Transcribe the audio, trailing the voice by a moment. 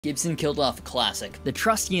Gibson killed off a classic. The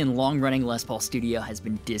trusty and long-running Les Paul Studio has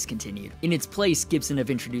been discontinued. In its place, Gibson have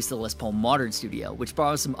introduced the Les Paul Modern Studio, which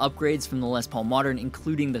borrows some upgrades from the Les Paul Modern,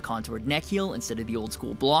 including the contoured neck heel instead of the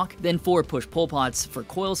old-school block, then 4 push-pull pots for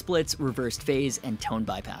coil splits, reversed phase, and tone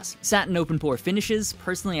bypass. Satin open-pore finishes.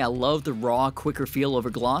 Personally, I love the raw, quicker feel over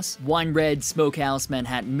gloss. Wine red, smokehouse,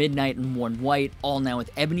 Manhattan Midnight, and worn white, all now with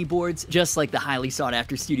ebony boards, just like the highly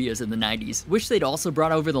sought-after studios in the 90s. Wish they'd also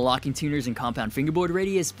brought over the locking tuners and compound fingerboard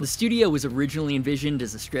radius. The studio was originally envisioned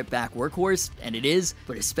as a stripped-back workhorse, and it is,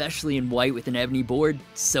 but especially in white with an ebony board,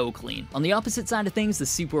 so clean. On the opposite side of things, the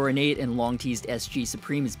super ornate and long-teased SG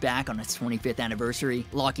Supreme is back on its 25th anniversary.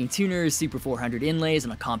 Locking tuners, Super 400 inlays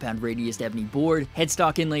on a compound radiused ebony board,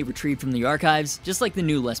 headstock inlay retrieved from the archives, just like the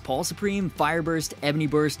new Les Paul Supreme, Fireburst, Ebony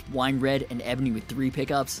Burst, Wine Red, and Ebony with 3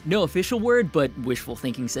 pickups. No official word, but wishful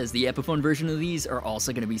thinking says the Epiphone version of these are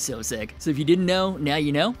also going to be so sick. So if you didn't know, now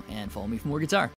you know, and follow me for more guitar.